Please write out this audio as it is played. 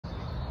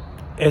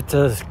It's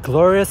a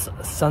glorious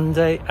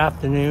Sunday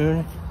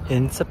afternoon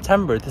in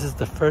September. This is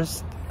the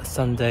first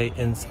Sunday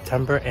in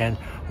September, and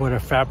what a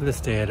fabulous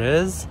day it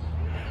is.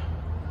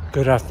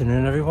 Good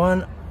afternoon,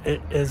 everyone.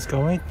 It is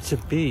going to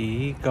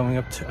be going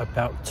up to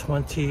about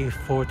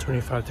 24,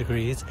 25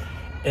 degrees.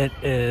 It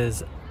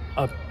is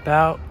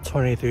about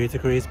 23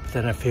 degrees, but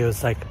then it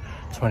feels like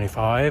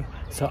 25.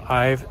 So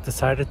I've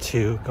decided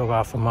to go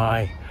out for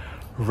my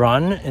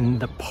run in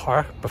the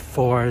park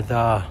before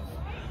the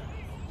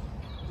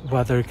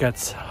weather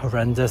gets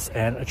horrendous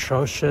and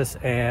atrocious,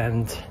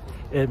 and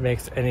it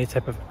makes any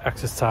type of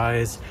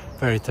exercise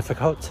very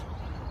difficult.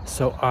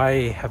 So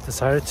I have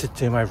decided to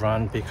do my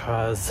run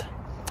because,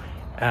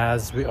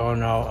 as we all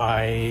know,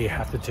 I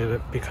have to do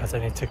it because I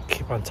need to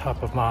keep on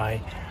top of my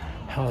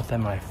health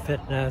and my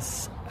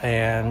fitness.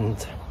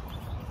 And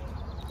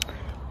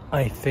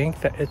I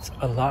think that it's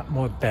a lot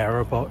more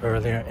bearable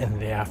earlier in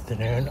the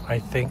afternoon. I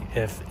think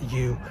if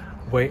you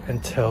wait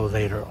until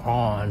later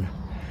on,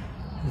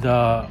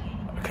 the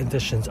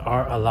conditions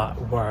are a lot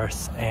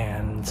worse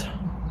and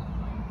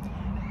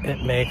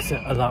it makes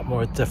it a lot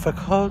more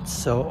difficult.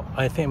 So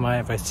I think my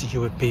advice to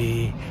you would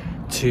be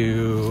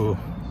to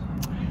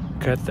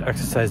get the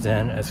exercise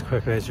in as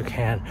quickly as you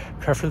can,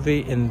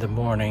 preferably in the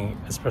morning,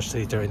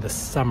 especially during the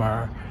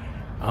summer.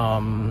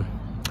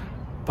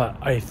 But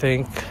I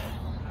think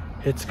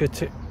it's good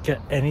to get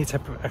any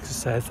type of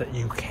exercise that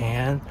you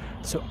can.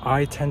 So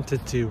I tend to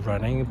do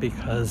running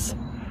because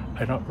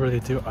I don't really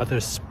do other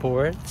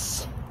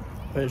sports.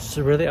 But it's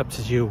really up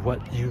to you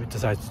what you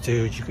decide to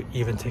do. You could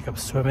even take up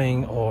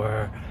swimming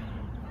or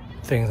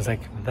things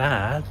like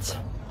that.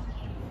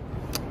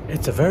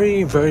 It's a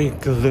very, very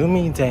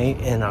gloomy day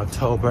in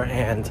October,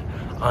 and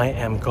I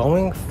am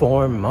going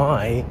for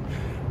my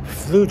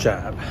flu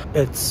jab.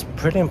 It's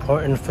pretty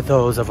important for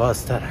those of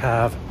us that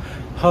have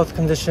health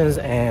conditions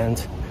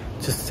and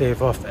to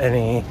stave off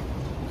any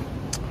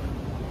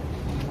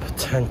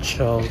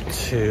potential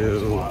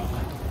to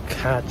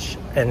catch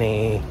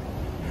any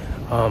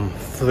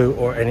flu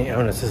or any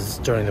illnesses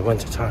during the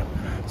winter time.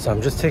 So I'm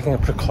just taking a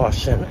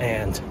precaution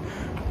and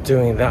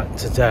doing that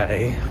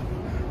today.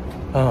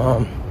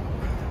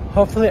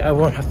 Hopefully I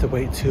won't have to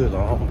wait too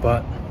long,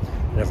 but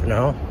you never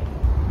know.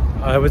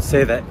 I would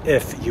say that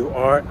if you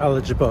are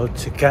eligible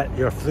to get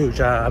your flu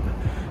jab,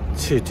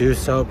 to do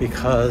so,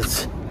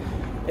 because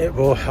it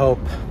will help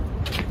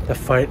the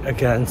fight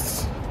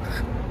against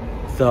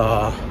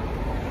the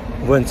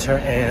winter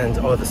and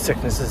all the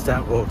sicknesses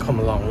that will come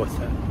along with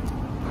it.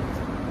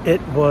 It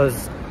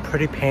was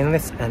pretty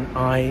painless and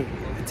I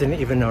didn't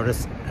even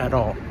notice at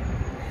all.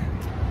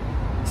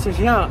 So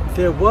yeah,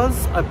 there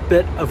was a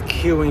bit of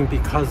queuing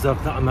because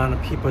of the amount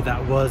of people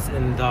that was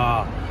in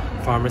the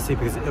pharmacy,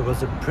 because it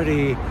was a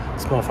pretty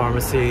small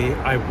pharmacy.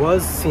 I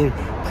was seen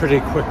pretty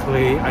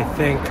quickly. I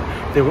think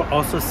there were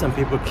also some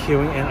people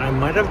queuing and I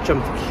might have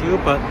jumped the queue,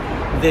 but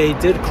they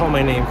did call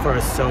my name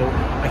first, so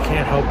I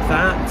can't help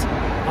that.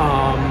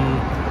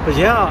 But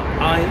yeah,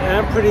 I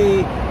am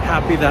pretty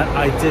happy that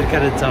I did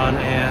get it done,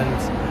 and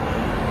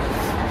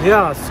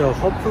yeah, so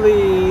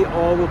hopefully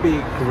all will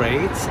be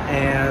great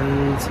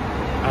and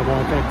I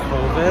won't get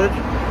COVID.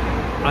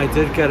 I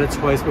did get it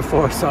twice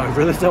before, so I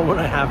really don't want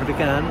to have it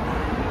again.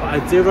 But I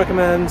do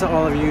recommend to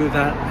all of you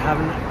that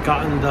haven't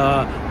gotten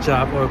the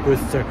jab or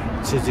booster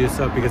to do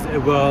so, because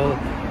it will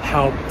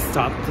help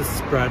stop the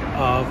spread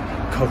of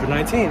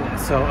COVID-19.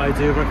 So I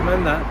do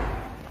recommend that.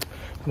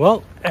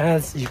 Well,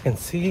 as you can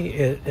see,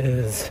 it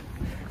is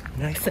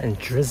nice and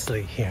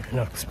drizzly here in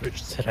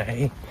Uxbridge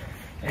today,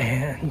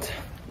 and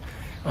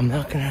I'm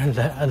not gonna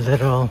let a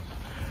little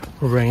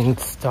rain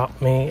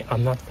stop me.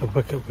 I'm not the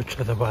Wicked Witch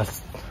of the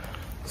West,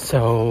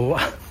 so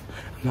I'm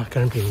not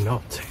gonna be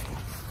melting.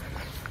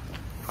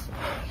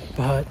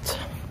 But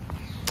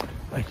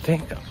I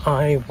think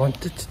I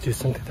wanted to do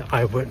something that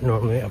I would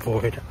normally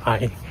avoid.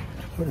 I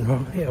would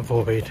normally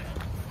avoid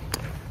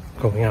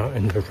going out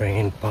in the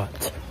rain,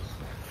 but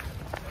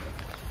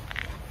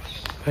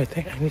I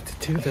think I need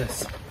to do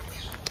this.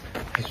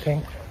 I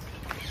think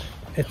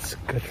it's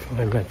good for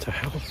my mental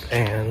health,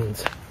 and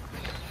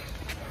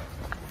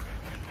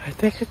I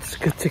think it's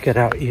good to get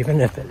out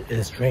even if it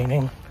is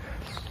raining.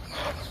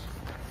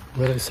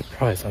 I'm really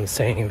surprised I'm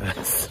saying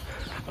this.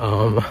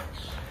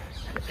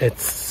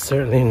 It's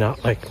certainly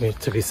not like me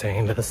to be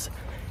saying this,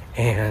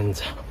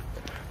 and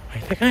I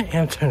think I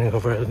am turning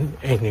over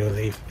a new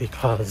leaf,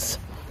 because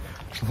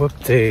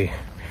whoop-dee,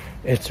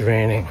 it's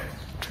raining,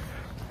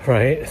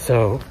 right?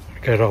 So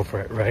get over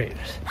it, right?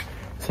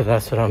 So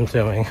that's what I'm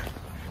doing,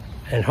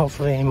 and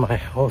hopefully my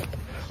health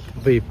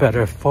will be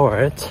better for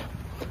it.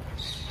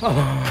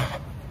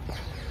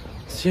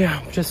 So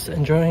yeah, I'm just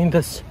enjoying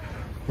this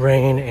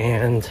rain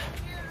and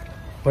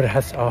what it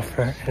has to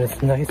offer, and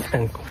it's nice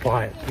and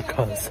quiet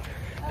because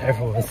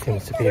everyone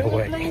seems to be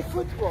awake.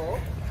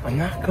 I'm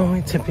not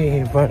going to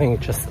be running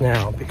just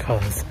now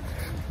because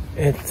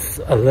it's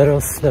a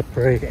little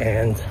slippery,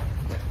 and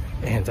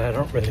I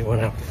don't really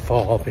want to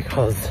fall,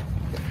 because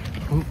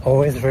I'm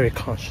always very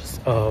conscious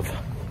of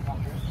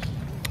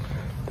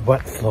the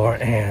wet floor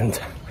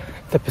and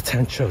the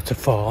potential to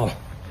fall.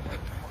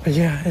 But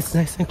yeah, it's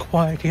nice and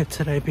quiet here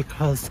today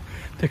because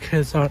the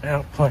kids aren't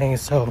out playing,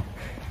 so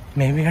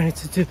maybe I need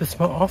to do this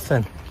more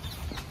often.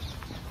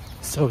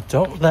 So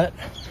don't let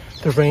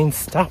the rain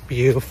stop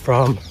you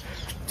from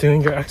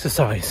doing your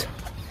exercise.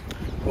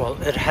 Well,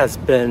 it has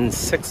been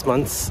 6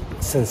 months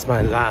since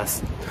my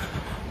last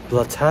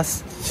blood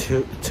test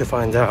to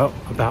find out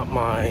about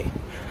my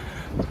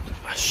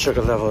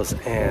sugar levels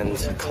and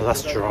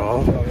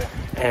cholesterol,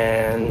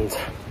 and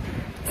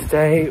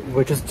today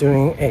we're just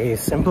doing a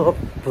simple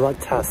blood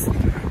test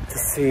to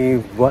see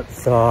what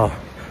the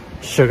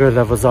sugar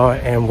levels are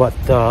and what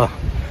the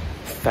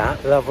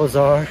fat levels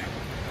are.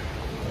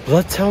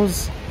 Blood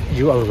tells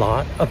you a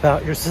lot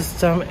about your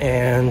system,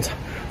 and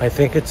I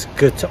think it's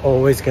good to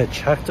always get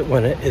checked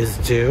when it is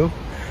due,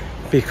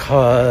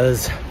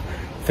 because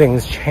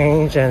things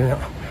change and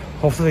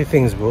hopefully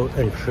things will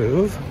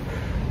improve.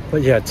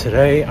 But yeah,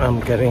 today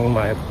I'm getting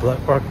my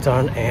blood work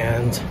done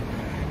and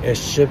it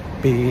should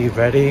be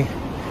ready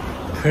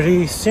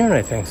pretty soon,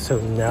 I think. So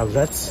now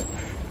let's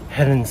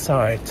head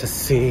inside to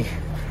see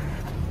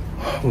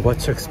what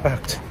to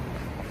expect.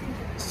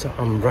 So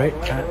I'm right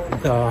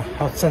at the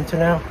health center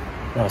now,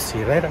 and I'll see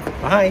you later.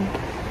 Bye.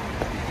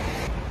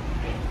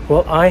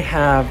 Well, I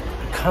have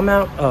come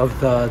out of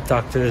the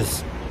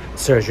doctor's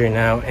surgery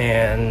now,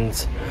 and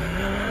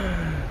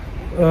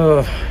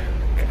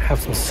have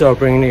some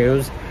sobering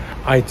news.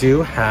 I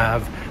do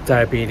have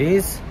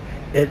diabetes.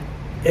 It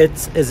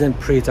isn't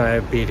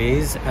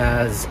pre-diabetes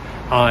as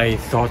I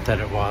thought that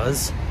it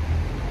was.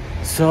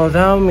 So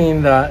that'll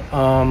mean that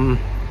I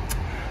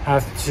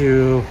have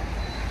to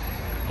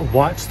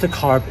watch the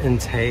carb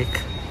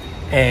intake,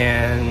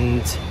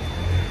 and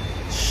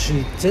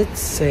she did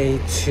say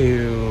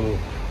to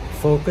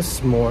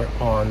focus more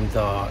on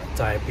the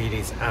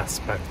diabetes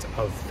aspect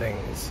of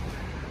things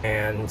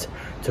and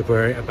to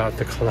worry about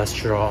the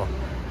cholesterol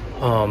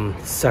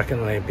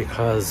secondly,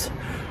 because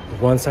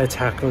once I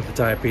tackle the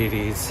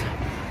diabetes,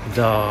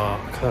 the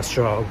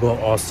cholesterol will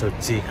also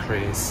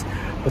decrease.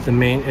 But the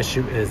main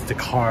issue is the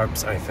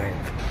carbs, I think.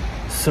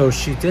 So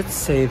she did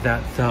say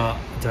that the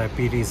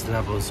diabetes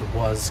levels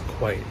was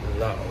quite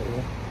low,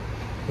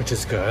 which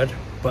is good,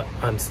 but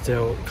I'm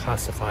still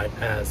classified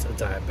as a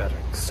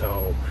diabetic,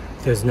 so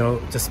there's no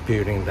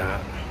disputing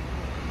that.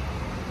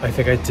 I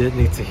think I did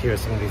need to hear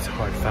some of these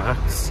hard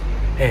facts,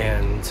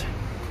 and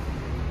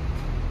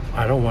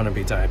I don't want to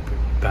be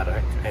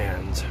diabetic,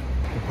 and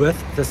with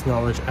this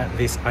knowledge, at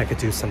least I could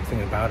do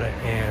something about it.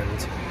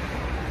 And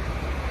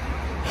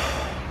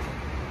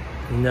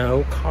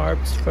no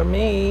carbs for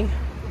me.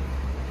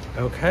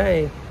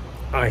 Okay,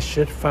 I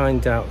should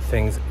find out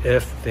things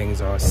if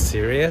things are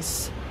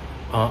serious.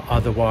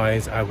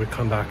 Otherwise, I would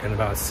come back in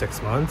about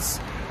 6 months.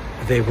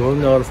 They will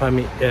notify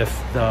me if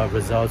the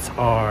results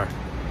are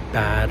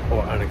bad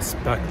or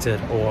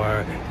unexpected,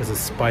 or there's a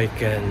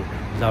spike in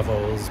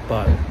levels,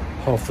 but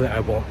hopefully I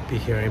won't be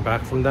hearing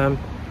back from them.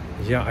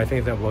 Yeah, I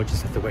think that we'll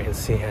just have to wait and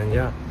see. And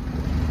yeah,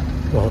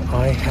 well,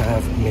 I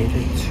have made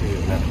it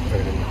to Mount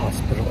Vernon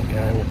Hospital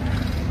again.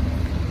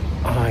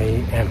 I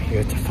am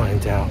here to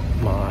find out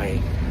my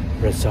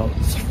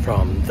results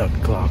from the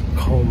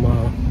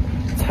glaucoma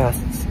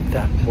tests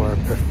that were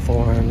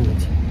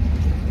performed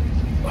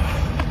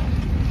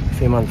a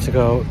few months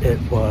ago. It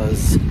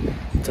was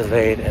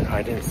delayed and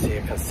I didn't see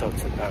a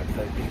consultant back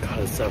then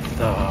because of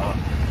the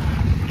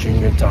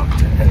junior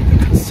doctor and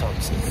the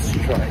consultant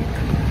strike.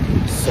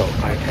 So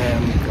I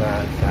am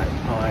glad that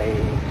I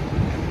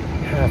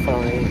have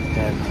finally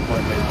an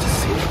appointment to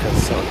see a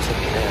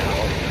consultant now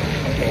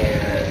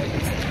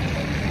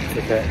and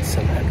to get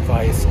some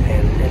advice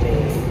and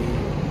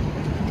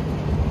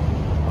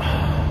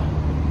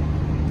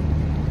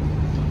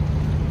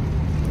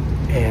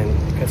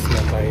get some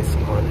advice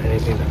on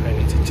anything that I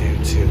need to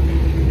do to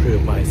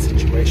improve my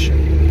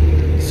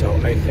situation. So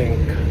I think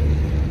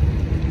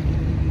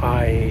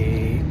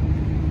I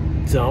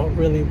don't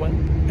really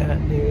want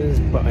bad news,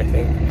 but I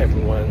think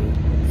everyone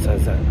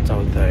says that,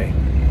 don't they?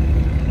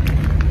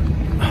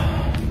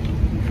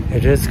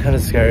 It is kind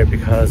of scary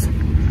because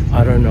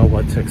I don't know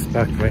what to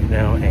expect right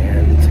now,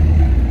 and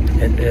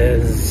it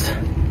is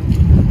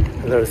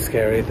a little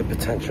scary, the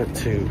potential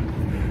to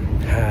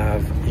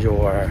have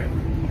your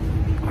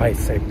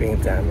eyesight being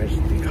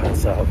damaged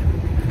because of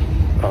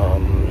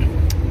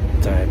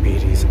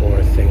diabetes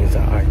or things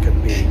that I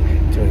could be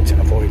doing to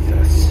avoid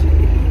this.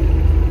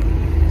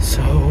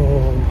 So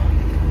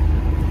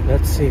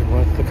let's see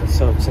what the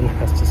consultant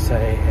has to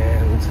say,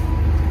 and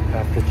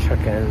I have to check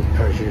in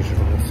per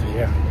usual. So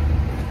yeah,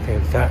 I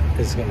think that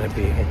is going to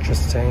be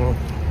interesting.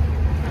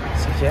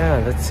 So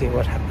yeah, let's see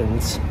what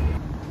happens.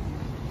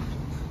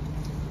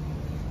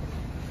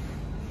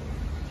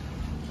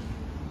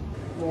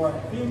 For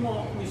a few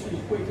more Mrs.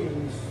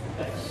 Quickens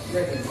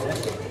records.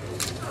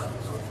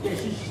 Yeah,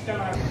 she's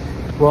gonna.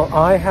 Well,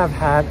 I have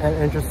had an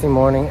interesting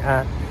morning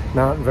at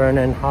Mount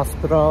Vernon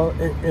Hospital.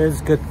 It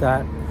is good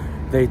that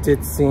they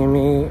did see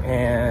me,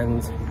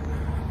 and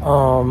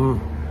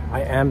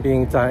I am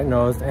being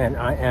diagnosed and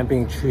I am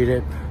being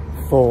treated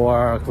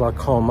for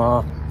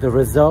glaucoma. The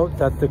result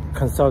that the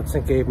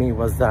consultant gave me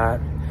was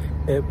that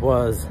it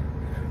was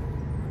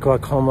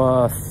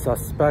glaucoma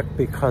suspect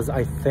because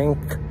I think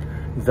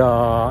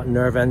the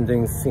nerve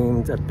endings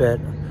seemed a bit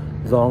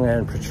long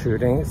and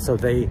protruding, so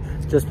they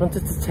just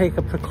wanted to take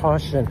a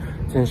precaution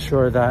to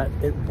ensure that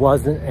it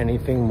wasn't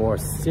anything more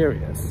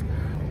serious.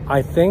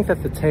 I think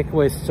that the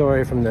takeaway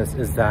story from this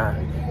is that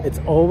it's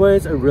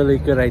always a really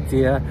good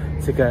idea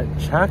to get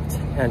checked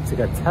and to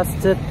get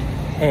tested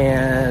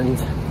and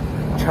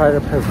try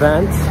to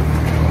prevent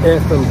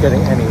it from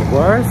getting any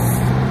worse.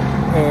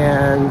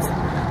 And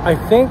I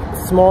think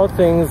small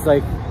things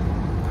like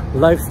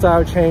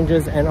lifestyle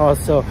changes and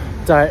also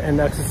diet and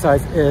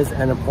exercise is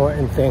an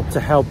important thing to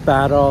help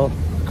battle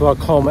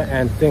glaucoma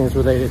and things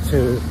related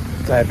to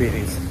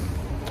diabetes.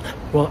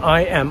 Well,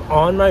 I am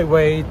on my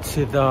way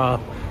to the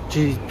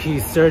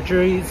GP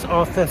surgery's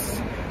office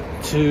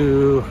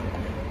to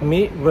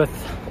meet with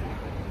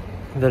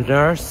the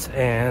nurse,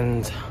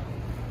 and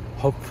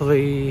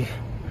hopefully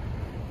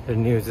the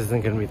news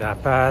isn't going to be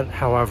that bad.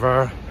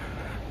 However,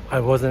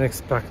 I wasn't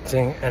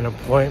expecting an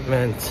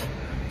appointment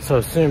so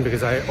soon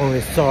because I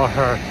only saw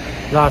her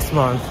last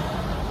month.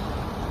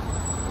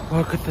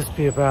 What could this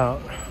be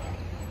about?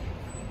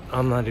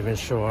 I'm not even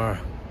sure.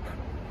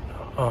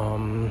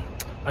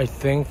 I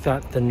think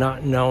that the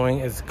not knowing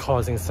is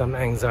causing some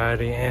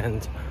anxiety,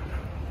 and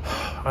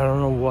I don't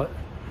know what.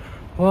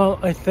 Well,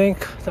 I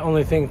think the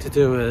only thing to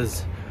do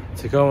is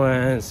to go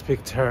in,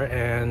 speak to her,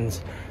 and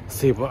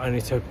see what I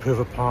need to improve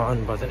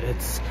upon, whether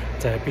it's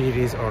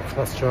diabetes or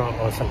cholesterol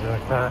or something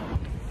like that.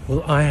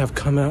 Well, I have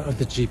come out of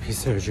the GP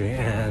surgery,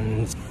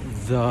 and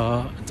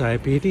the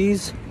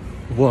diabetes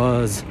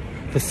was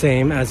the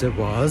same as it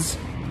was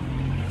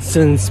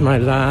since my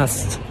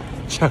last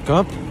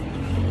checkup.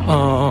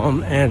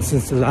 And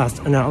since the last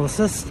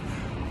analysis,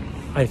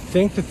 I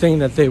think the thing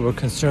that they were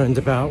concerned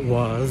about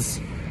was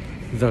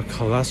the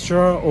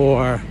cholesterol,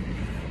 or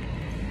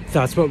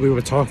that's what we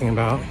were talking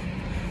about.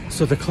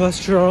 So the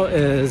cholesterol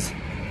is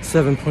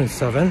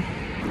 7.7.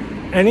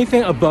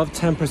 Anything above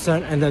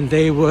 10%, and then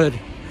they would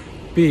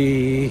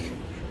be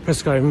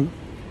prescribing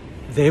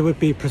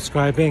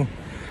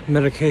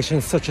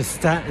medications such as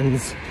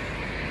statins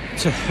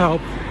to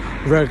help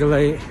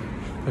regulate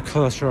the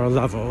cholesterol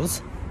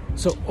levels.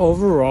 So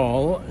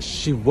overall,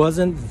 she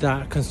wasn't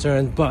that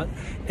concerned, but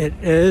it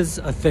is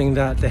a thing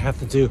that they have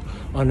to do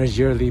on a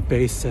yearly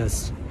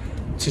basis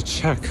to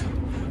check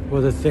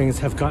whether things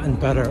have gotten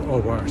better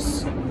or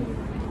worse.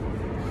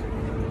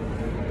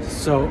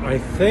 So I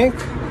think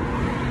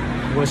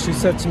what she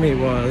said to me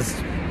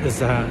is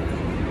that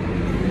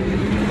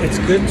it's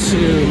good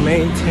to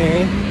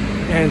maintain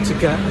and to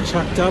get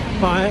checked up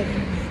by it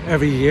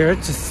every year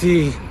to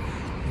see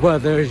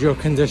whether your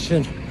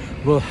condition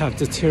will have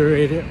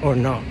deteriorated or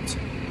not.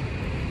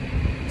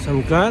 So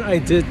I'm glad I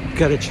did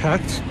get it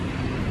checked,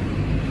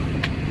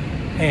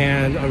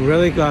 and I'm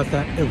really glad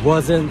that it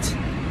wasn't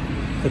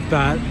the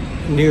bad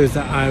news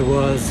that I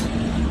was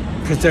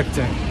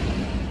predicting.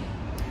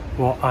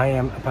 Well, I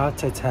am about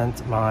to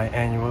attend my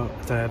annual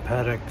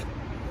diabetic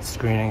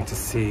screening to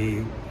see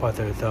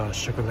whether the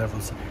sugar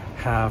levels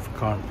have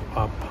gone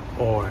up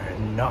or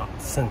not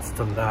since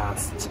the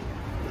last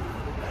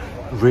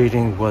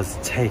reading was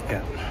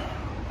taken.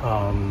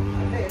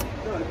 I'm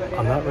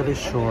not really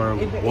sure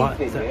what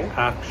the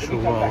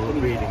actual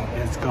reading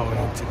is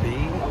going to be,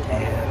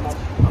 and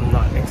I'm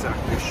not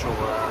exactly sure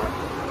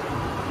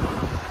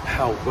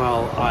how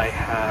well I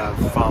have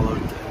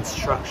followed the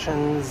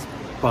instructions,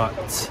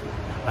 but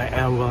I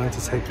am willing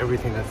to take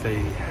everything that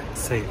they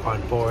say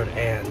on board,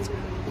 and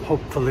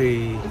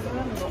hopefully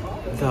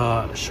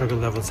the sugar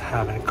levels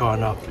haven't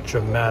gone up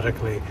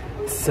dramatically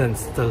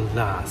since the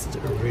last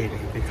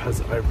reading,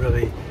 because I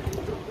really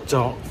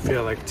don't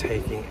feel like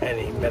taking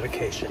any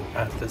medication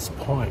at this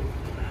point.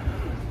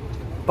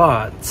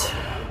 But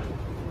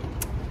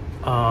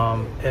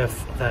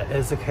if that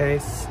is the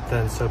case,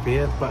 then so be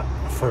it. But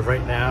for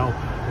right now,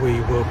 we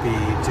will be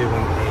doing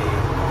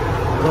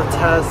a blood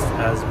test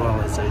as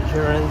well as a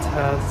urine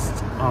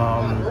test,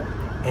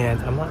 and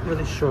I'm not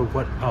really sure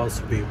what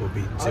else we will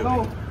be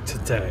doing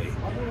today,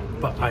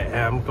 but I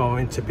am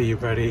going to be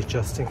ready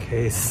just in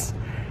case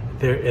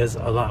there is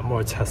a lot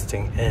more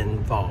testing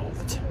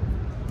involved.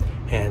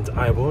 And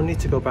I will need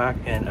to go back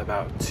in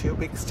about 2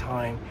 weeks'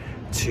 time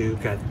to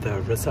get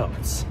the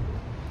results.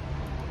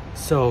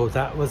 So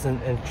that was an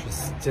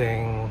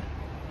interesting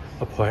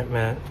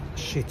appointment.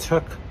 She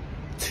took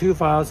 2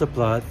 vials of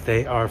blood.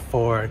 They are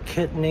for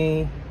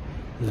kidney,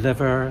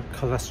 liver,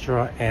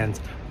 cholesterol, and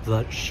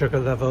blood sugar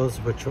levels,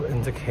 which will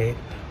indicate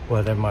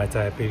whether my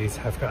diabetes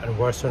have gotten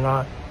worse or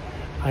not.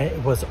 I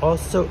was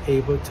also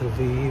able to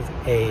leave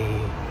a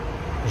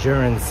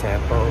urine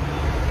sample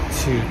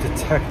to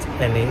detect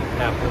any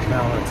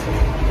abnormality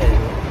in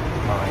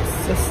my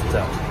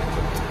system.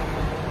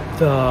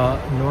 The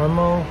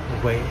normal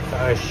weight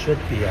that I should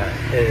be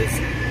at is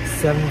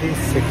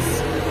 76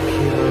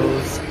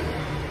 kilos,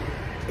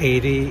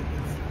 80.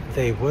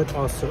 They would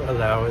also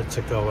allow it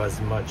to go as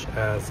much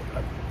as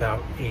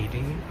about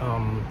 80.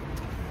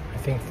 I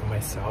think for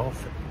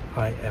myself,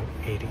 I am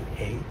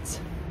 88.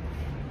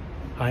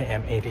 I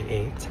am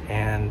 88,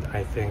 and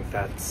I think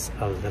that's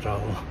a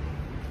little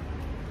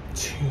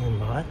too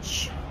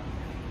much.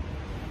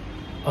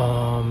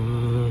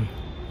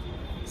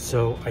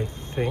 So I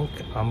think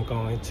I'm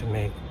going to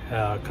make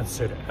a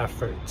concerted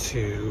effort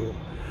to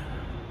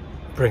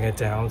bring it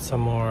down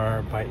some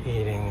more by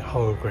eating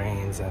whole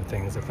grains and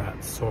things of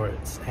that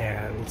sort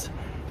and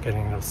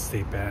getting enough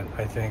sleep in.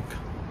 I think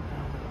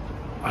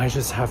I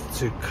just have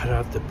to cut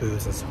out the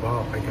booze as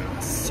well, I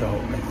guess. So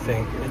I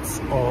think it's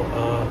all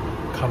a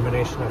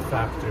combination of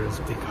factors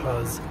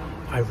because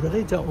I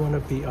really don't want to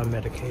be on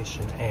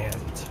medication,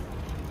 and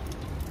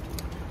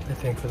I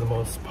think for the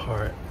most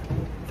part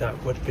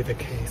that would be the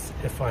case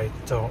if I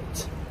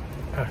don't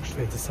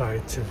actually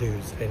decide to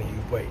lose any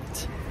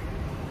weight.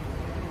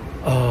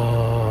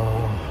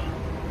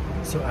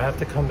 So I have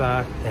to come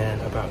back in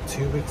about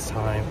 2 weeks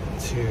time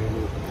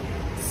to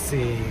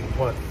see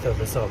what the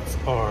results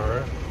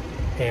are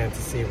and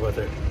to see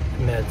whether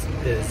meds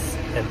is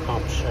an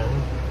option.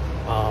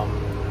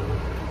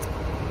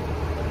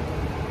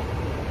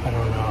 I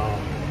don't know.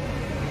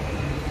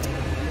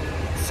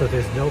 So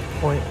there's no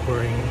point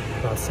worrying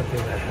about something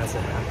that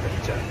hasn't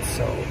happened yet.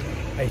 So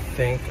I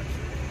think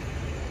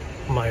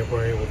my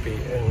worry will be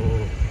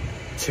in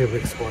 2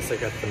 weeks once I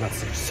get the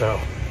message. So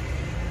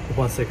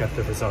once I get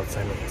the results,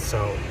 I mean.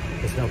 So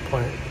there's no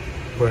point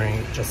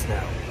worrying just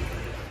now.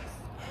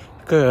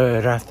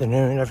 Good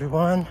afternoon,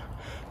 everyone.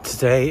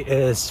 Today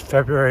is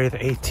February the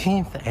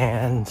 18th,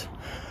 and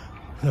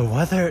the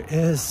weather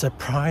is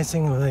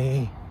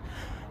surprisingly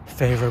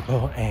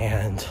favorable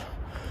and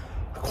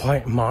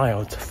quite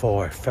mild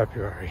for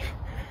February.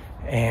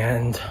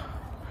 And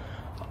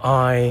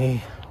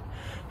I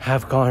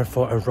have gone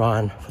for a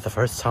run for the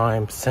first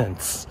time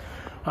since,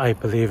 I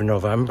believe,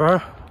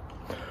 November.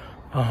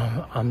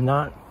 I'm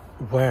not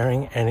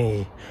wearing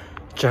any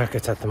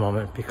jackets at the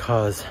moment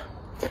because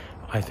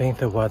I think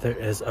the weather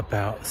is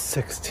about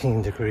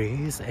 16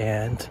 degrees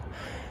and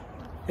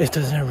it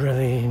doesn't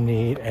really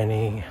need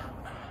any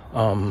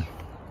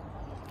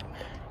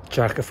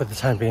jacket for the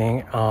time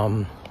being.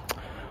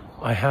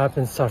 I have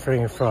been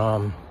suffering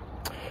from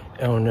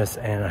illness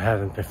and I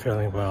haven't been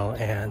feeling well,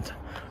 and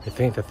I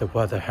think that the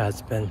weather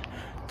has been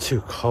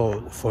too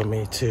cold for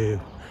me to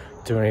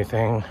do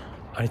anything.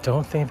 I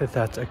don't think that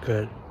that's a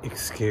good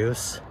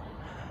excuse,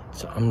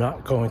 so I'm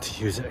not going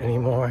to use it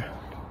anymore.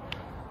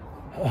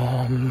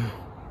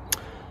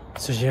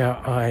 So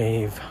yeah,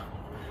 I've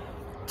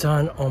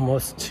done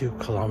almost 2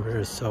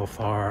 kilometers so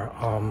far.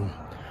 I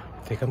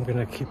think I'm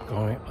gonna keep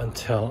going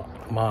until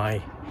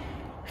my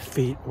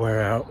feet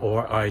wear out,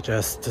 or I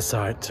just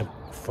decide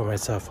for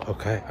myself,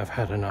 okay, I've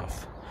had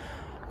enough.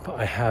 But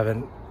I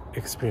haven't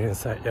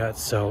experienced that yet,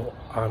 so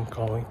I'm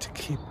going to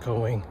keep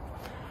going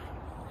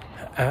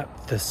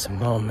at this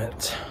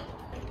moment.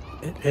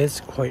 It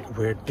is quite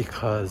weird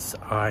because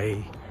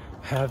I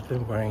have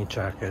been wearing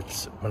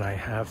jackets when I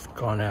have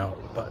gone out,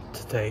 but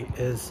today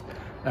is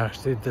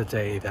actually the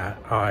day that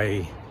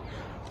I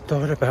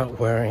thought about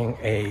wearing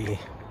a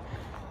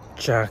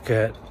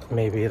jacket,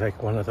 maybe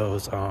like one of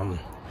those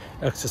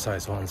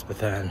exercise ones, but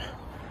then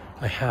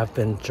I have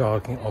been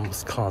jogging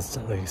almost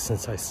constantly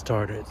since I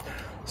started,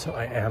 so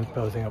I am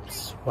building up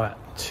sweat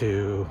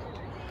to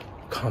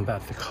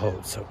combat the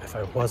cold. So if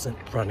I wasn't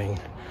running,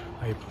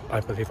 I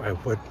believe I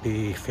would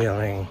be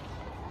feeling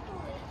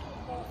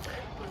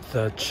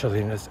the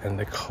chilliness and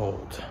the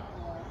cold.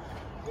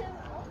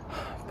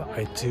 But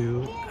I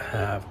do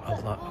have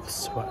a lot of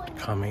sweat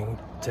coming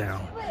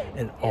down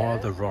in all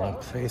the wrong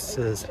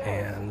places,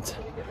 and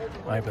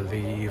I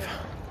believe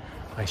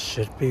I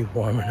should be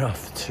warm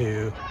enough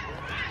to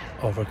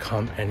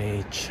overcome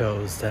any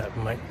chills that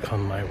might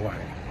come my way.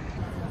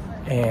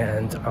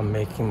 And I'm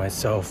making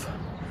myself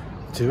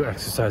do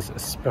exercise,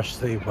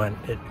 especially when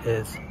it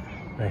is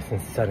nice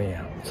and sunny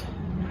out,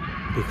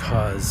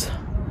 because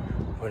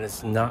when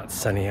it's not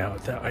sunny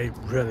out, that I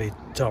really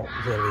don't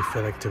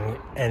feel like doing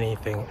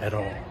anything at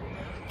all.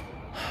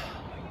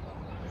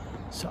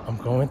 So I'm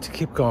going to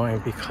keep going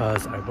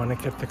because I want to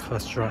get the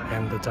cholesterol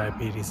and the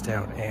diabetes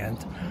down, and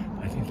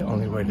I think the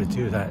only way to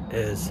do that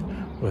is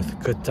with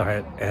good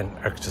diet and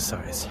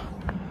exercise.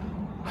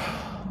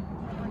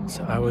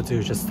 So I will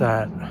do just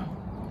that.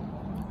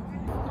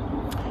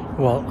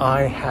 Well,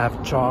 I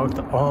have jogged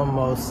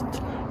almost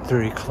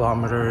 3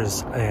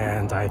 kilometers,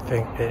 and I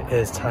think it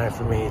is time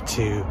for me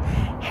to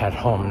head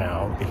home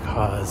now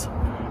because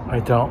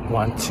I don't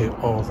want to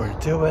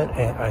overdo it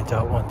and I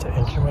don't want to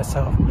injure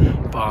myself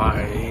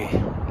by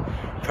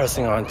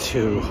pressing on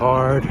too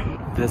hard.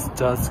 This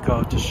does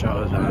go to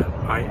show that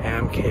I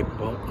am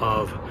capable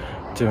of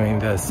doing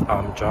this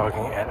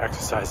jogging and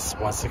exercise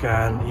once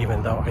again,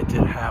 even though I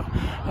did have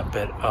a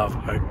bit of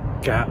a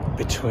gap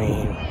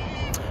between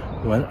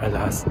when I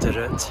last did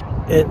it.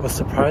 It was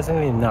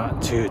surprisingly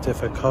not too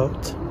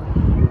difficult.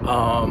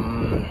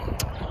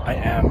 I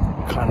am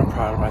kind of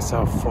proud of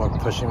myself for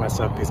pushing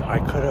myself because I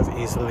could have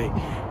easily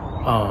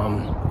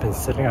been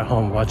sitting at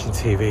home watching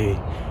TV,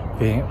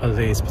 being a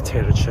Lay's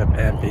potato chip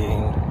and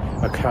being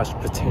a couch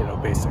potato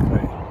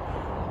basically.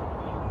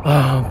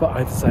 But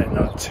I decided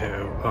not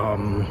to.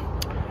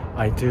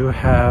 I do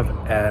have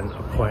an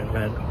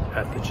appointment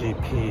at the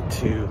GP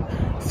to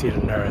see the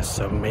nurse,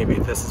 so maybe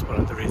this is one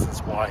of the reasons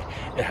why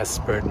it has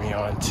spurred me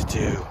on to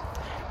do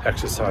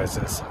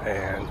exercises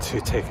and to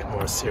take it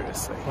more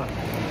seriously.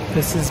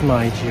 This is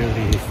my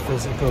yearly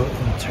physical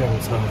in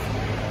terms of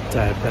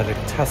diabetic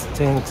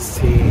testing to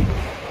see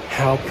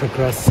how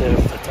progressive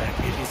the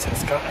diabetes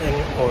has gotten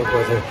or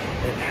whether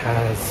it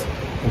has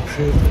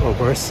improved or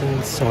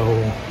worsened. So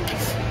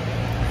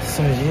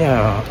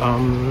yeah,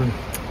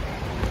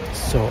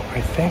 so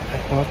I think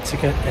I ought to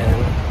get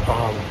in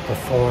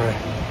before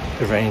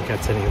the rain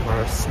gets any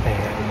worse,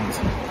 and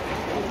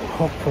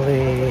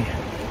hopefully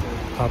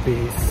I'll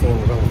be seen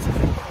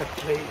relatively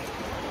quickly,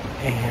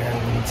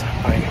 and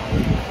I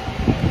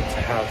hope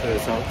to have the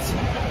results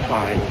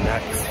by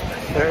next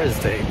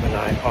Thursday, when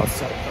I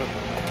also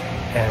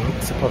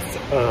am supposed to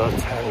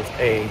attend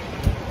a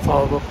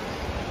follow-up,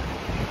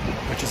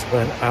 which is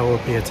when I will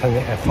be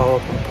attending a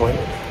follow-up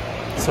appointment.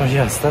 So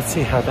yes, let's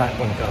see how that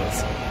one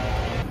goes.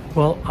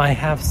 Well, I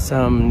have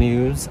some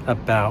news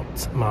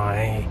about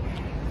my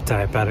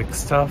diabetic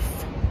stuff.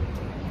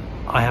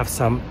 I have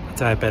some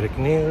diabetic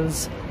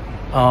news.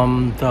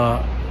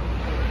 The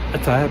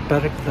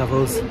diabetic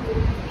levels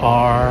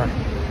are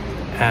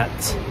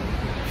at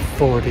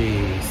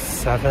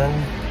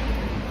 47.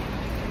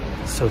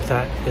 So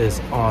that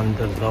is on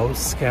the low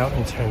scale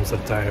in terms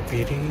of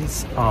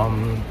diabetes.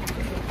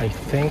 I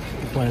think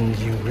when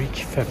you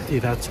reach 50,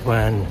 that's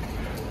when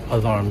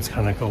alarms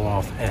kind of go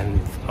off and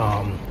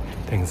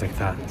things like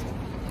that.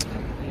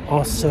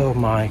 Also,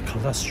 my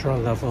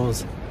cholesterol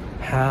levels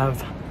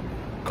have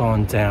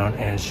gone down,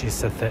 and she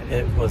said that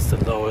it was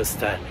the lowest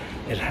that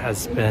it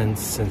has been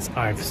since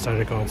I've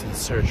started going to the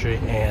surgery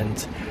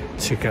and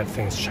to get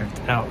things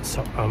checked out.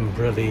 So I'm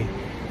really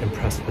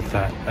impressed with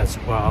that as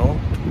well.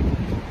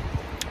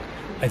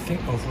 I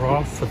think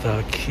overall for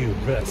the Q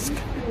risk,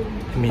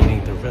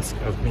 meaning the risk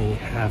of me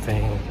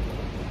having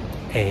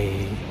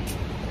a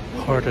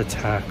heart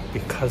attack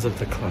because of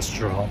the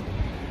cholesterol,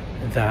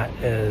 that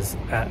is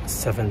at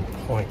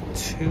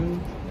 7.2.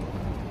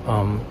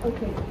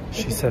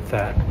 She said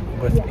that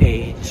with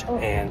age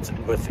and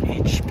with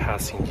each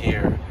passing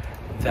year,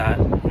 that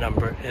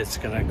number is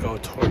gonna go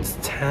towards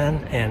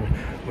 10, and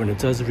when it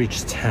does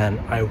reach 10,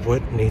 I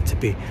would need to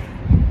be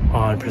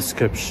on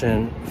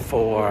prescription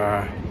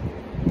for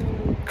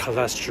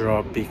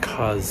cholesterol,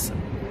 because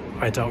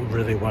I don't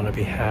really want to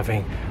be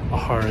having a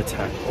heart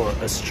attack or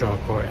a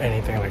stroke or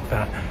anything like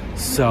that.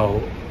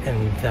 So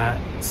in that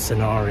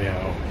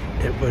scenario,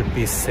 it would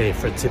be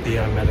safer to be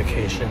on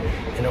medication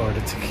in order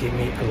to keep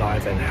me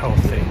alive and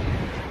healthy.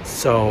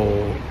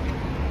 So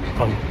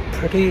I'm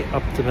pretty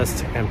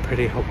optimistic and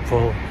pretty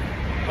hopeful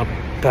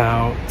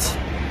about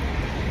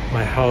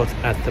my health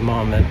at the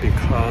moment,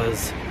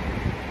 because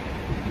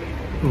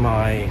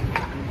my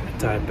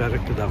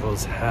diabetic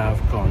levels have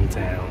gone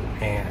down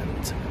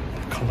and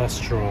the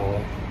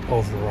cholesterol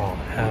overall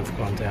have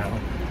gone down.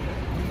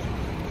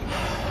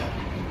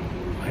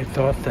 I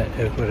thought that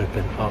it would have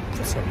been up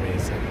for some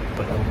reason,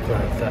 but I'm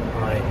glad that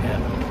I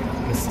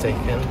am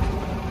mistaken.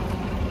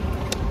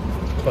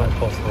 But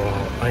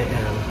overall, I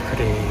am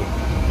pretty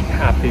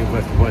happy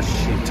with what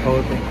she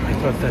told me. I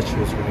thought that she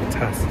was running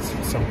tests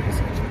for some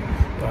reason,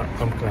 but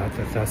I'm glad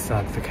that that's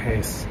not the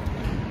case.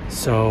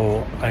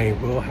 So I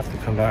will have to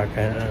come back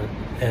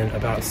in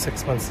about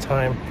 6 months'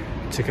 time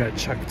to get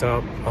checked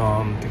up,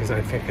 because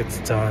I think it's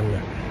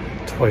done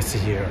twice a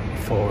year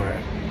for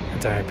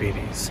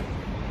diabetes.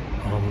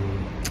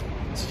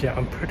 So yeah,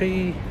 I'm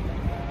pretty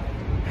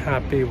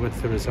happy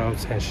with the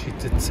results, and she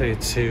did say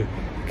to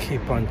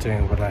keep on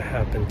doing what I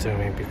have been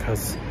doing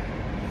because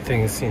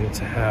things seem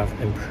to have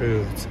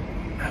improved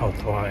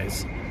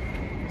health-wise.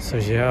 So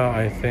yeah,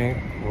 I think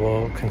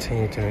we'll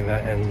continue doing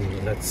that,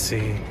 and let's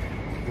see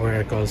where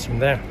it goes from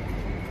there.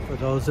 For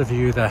those of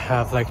you that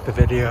have liked the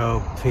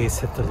video, please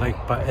hit the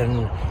like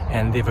button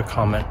and leave a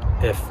comment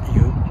if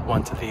you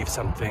want to leave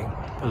something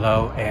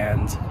below.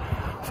 And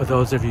for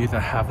those of you that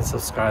haven't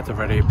subscribed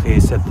already,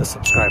 please hit the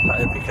subscribe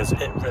button, because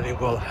it really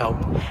will help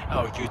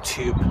our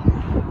YouTube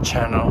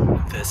channel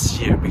this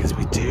year, because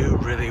we do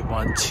really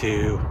want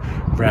to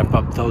ramp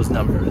up those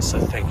numbers. So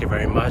thank you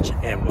very much,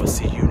 and we'll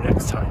see you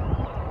next time.